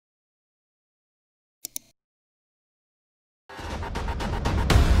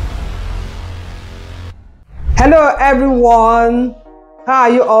Hello everyone, how are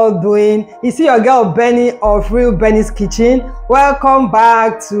you all doing? It's your girl Benny of Real Benny's Kitchen. Welcome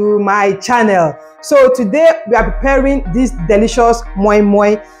back to my channel. So today we are preparing this delicious moi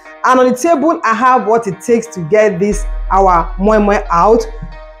moi, and on the table I have what it takes to get this our moi moi out.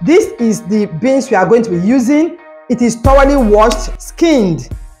 This is the beans we are going to be using. It is thoroughly washed, skinned.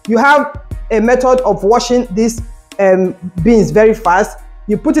 You have a method of washing these beans very fast.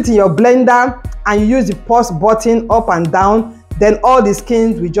 You put it in your blender and you use the pause button up and down, then all the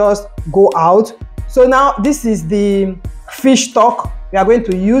skins will just go out. So now this is the fish stock we are going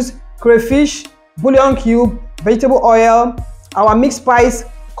to use: crayfish, bouillon cube, vegetable oil, our mixed spice,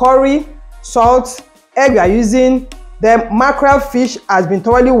 curry, salt, egg we are using. The mackerel fish has been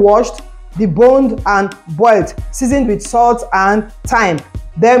thoroughly washed, deboned and boiled, seasoned with salt and thyme.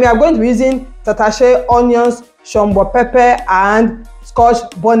 Then we are going to be using TATASHE onions, SHOMGBO pepper and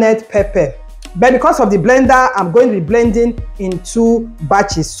SCOTCH bonnet pepper. But because of the blender, I'm going to be blending in 2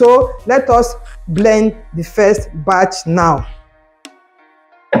 batches. So let us blend the first batch now.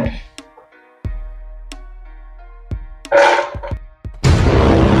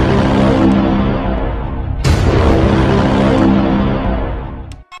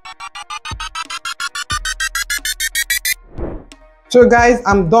 So guys,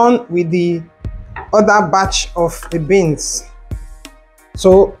 I'm done with the other batch of the beans.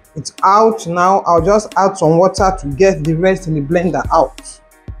 So it's out now. I'll just add some water to get the rest in the blender out.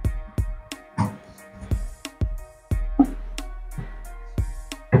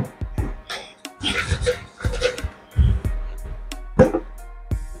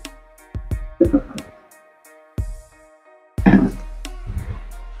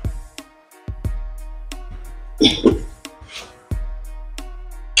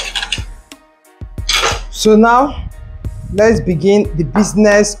 So now let's begin the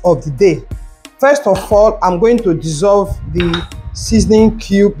business of the day. First of all, I'm going to dissolve the seasoning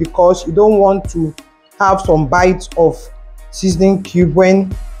cube because you don't want to have some bites of seasoning cube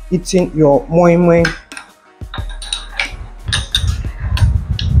when eating your moi moi.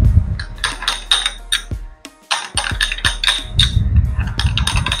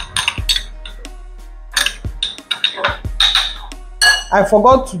 I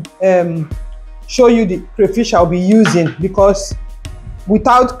forgot to show you the crayfish I'll be using, because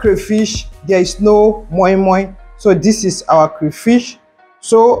without crayfish there is no moi moi. So this is our crayfish.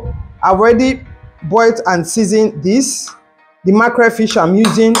 So I've already boiled and seasoned this. The mackerel fish I'm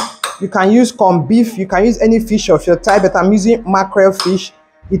using, you can use corned beef, you can use any fish of your type, but I'm using mackerel fish.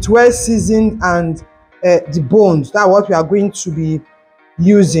 It's well seasoned and deboned. That's what we are going to be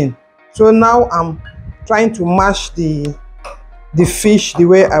using. So now I'm trying to mash the fish the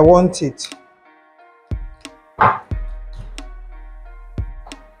way I want it.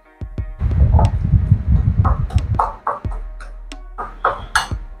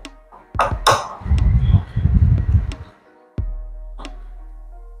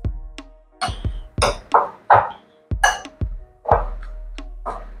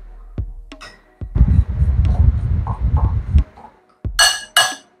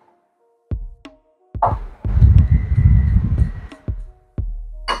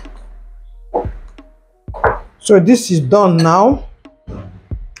 So this is done now.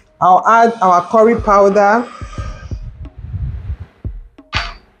 I'll add our curry powder,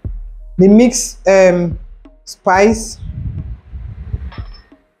 the mixed spice,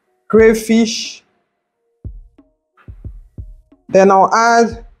 crayfish, then I'll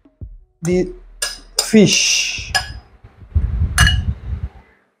add the fish,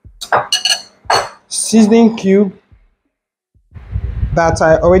 seasoning cube that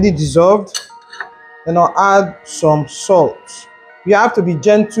I already dissolved. Then I'll add some salt. You have to be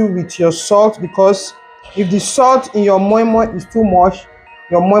gentle with your salt, because if the salt in your moi moi is too much,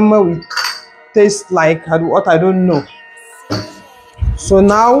 your moi moi will taste like what I don't know. So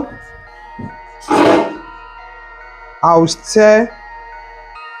now I'll stir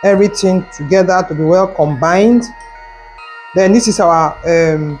everything together to be well combined. Then this is our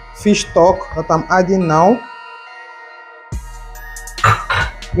fish stock that I'm adding now.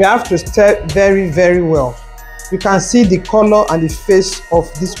 We have to stir very, very well. You can see the color and the face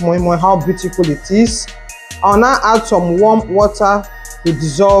of this moi moi, how beautiful it is. I'll now add some warm water to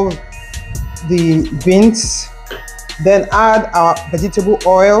dissolve the beans. Then add our vegetable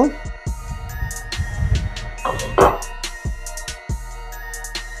oil.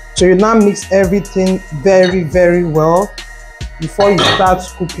 So you now mix everything very, very well before you start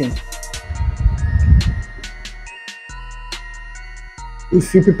cooking.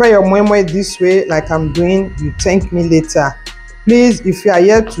 If you prepare your moi moi this way, like I'm doing, you thank me later. Please, if you are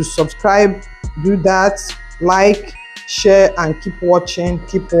yet to subscribe, do that. like, share, and keep watching,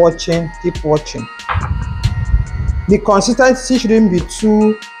 keep watching, keep watching. The consistency shouldn't be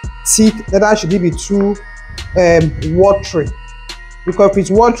too thick, neither should it be too watery, because if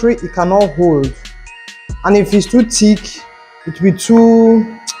it's watery it cannot hold, and if it's too thick it will be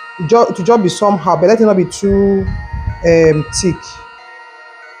too, it will just be somehow, but let it not be too thick.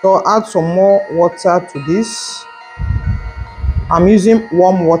 So I'll add some more water to this. I'm using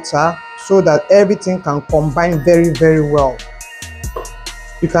warm water so that everything can combine very, very well.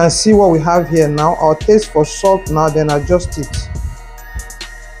 You can see what we have here now. I'll taste for salt now, then adjust it.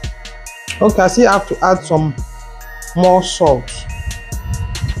 Okay, I see I have to add some more salt.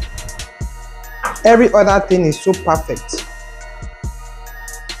 Every other thing is so perfect.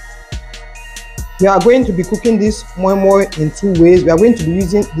 We are going to be cooking this moi moi in two ways. We are going to be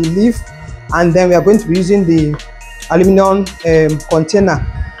using the leaf, and then we are going to be using the aluminum container.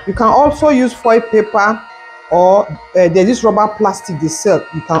 You can also use foil paper, or there's this rubber plastic they sell.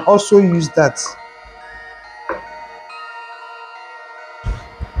 You can also use that.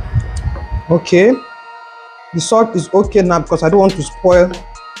 Okay, the salt is okay now because I don't want to spoil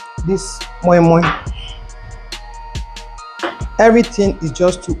this moi moi. Everything is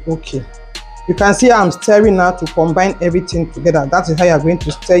just too okay. You can see I'm stirring now to combine everything together. That is how you are going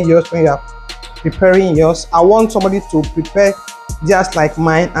to stir yours when you are preparing yours. I want somebody to prepare just like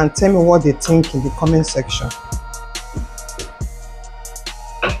mine and tell me what they think in the comment section.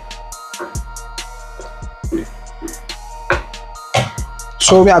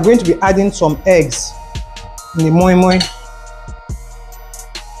 So we are going to be adding some eggs in the moi moi.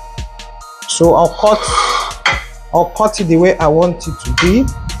 So I'll cut it the way I want it to be.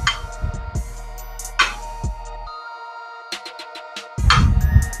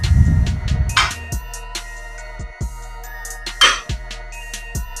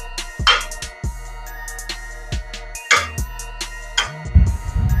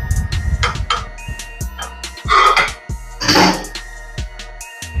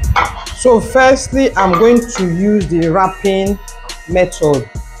 So firstly, I'm going to use the wrapping method.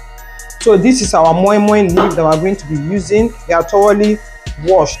 So this is our moi moi leaf that we're going to be using. They are thoroughly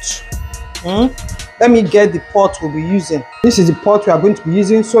washed. Let me get the pot we'll be using. This is the pot we are going to be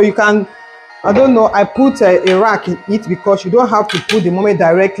using. So you can, I don't know, I put a rack in it because you don't have to put the moi moi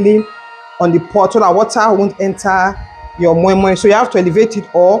directly on the pot so that water won't enter your moi moi. So you have to elevate it,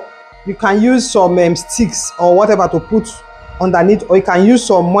 or you can use some sticks or whatever to put underneath, or you can use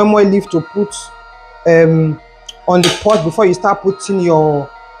some moi moi leaf to put on the pot before you start putting your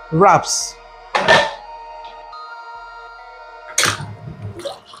wraps.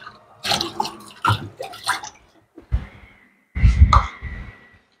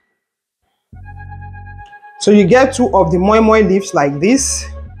 So you get two of the moi moi leaves like this.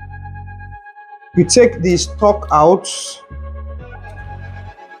 You take the stalk out.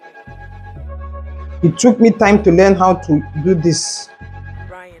 It took me time to learn how to do this.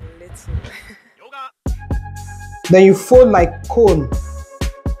 Then you fold like cone.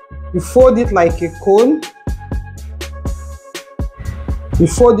 You fold it like a cone. You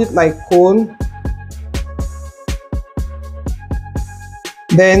fold it like cone.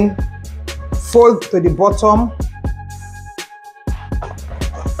 Then fold to the bottom.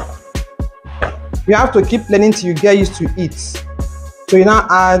 You have to keep learning till you get used to it. So you now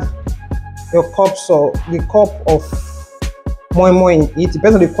add your cups, or the cup of moi moi in it.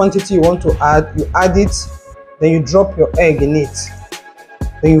 Depends on the quantity you want to add. You add it, then you drop your egg in it.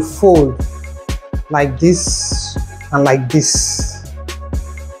 Then you fold like this and like this,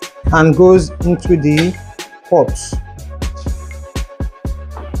 and goes into the pot.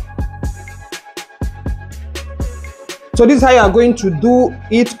 So this is how you are going to do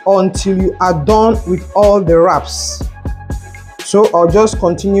it until you are done with all the wraps. So I'll just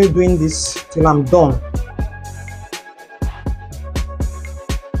continue doing this till I'm done.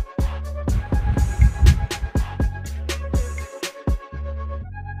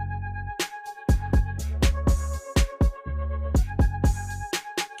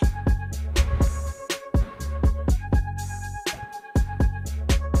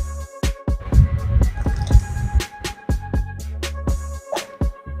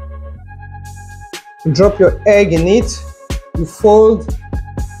 You drop your egg in it, you fold,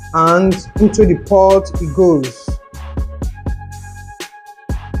 and into the pot it goes.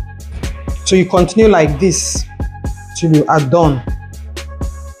 So you continue like this till you are done.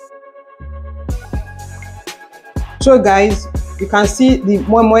 So guys, you can see the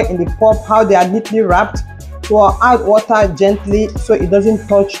moi moi in the pot, how they are neatly wrapped. So I'll add water gently so it doesn't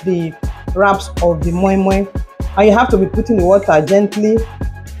touch the wraps of the moi moi, and you have to be putting the water gently,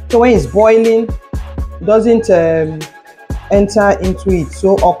 so when it's boiling it doesn't enter into it.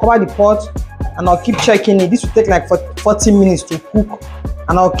 So I'll cover the pot and I'll keep checking it. This will take like 40 minutes to cook,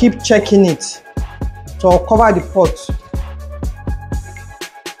 and I'll keep checking it. So I'll cover the pot.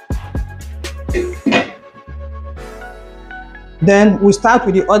 Then we start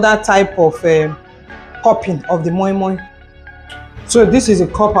with the other type of cupping of the moi moi. So this is a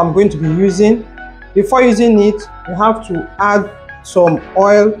cup I'm going to be using. Before using it, you have to add some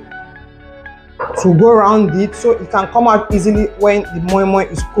oil to go around it so it can come out easily when the moi moi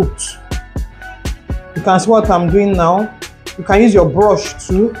is cooked. You can see what I'm doing now. You can use your brush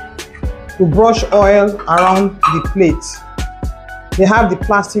too to brush oil around the plate. They have the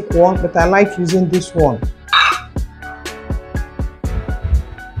plastic one, but I like using this one.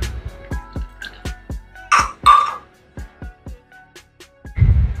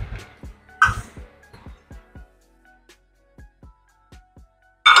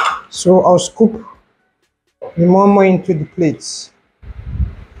 So I'll scoop the moi moi into the plates.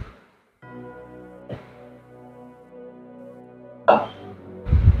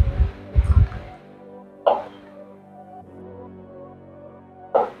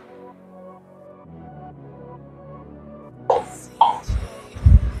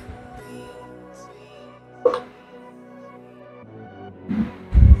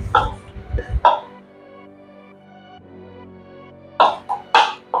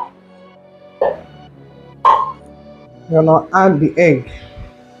 You're gonna add the egg.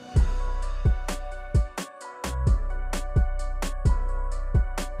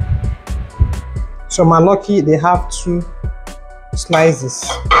 So my lucky, they have 2 slices.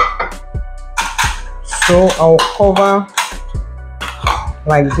 So I'll cover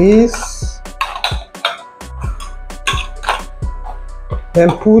like this, then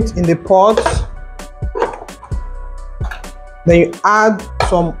put in the pot. Then you add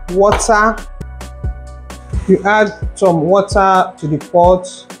some water. You add some water to the pot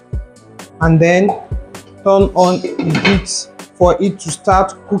and then turn on the heat for it to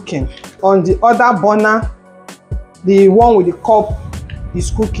start cooking. On the other burner, the one with the cup is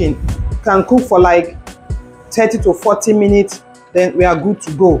cooking. It can cook for like 30 to 40 minutes, then we are good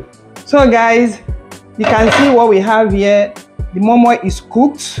to go. So guys, you can see what we have here. The moi moi is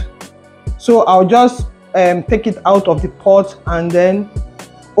cooked. So I'll just take it out of the pot and then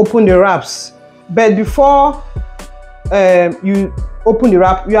open the wraps. But before you open the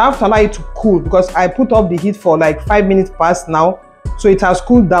wrap, you have to allow it to cool, because I put off the heat for like 5 minutes past now, so it has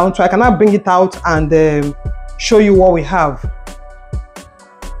cooled down. So I cannot bring it out and show you what we have.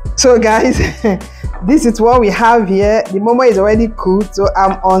 So guys, this is what we have here. The moi moi is already cooked, so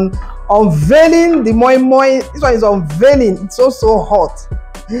I'm unveiling the moi moi. This one is unveiling. It's so hot.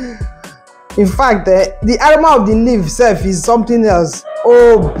 In fact, the aroma of the leaf itself is something else.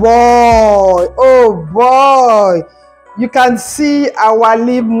 Oh boy, you can see our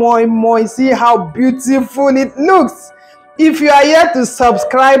leaf moi moi. See how beautiful it looks. If you are here to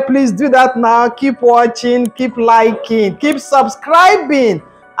subscribe, please do that now. Keep watching, keep liking, keep subscribing,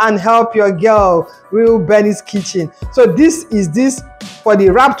 and help your girl Real Benny's Kitchen. So this is for the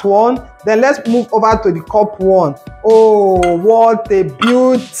wrapped one. Then let's move over to the cup one. Oh, what a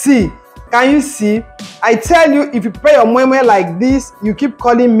beauty. Can you see? I tell you, if you prepare your moi moi like this, you keep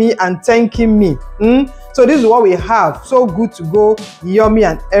calling me and thanking me. So this is what we have. So good to go, yummy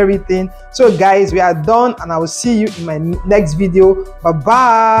and everything. So guys, we are done, and I will see you in my next video. Bye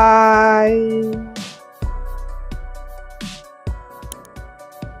bye.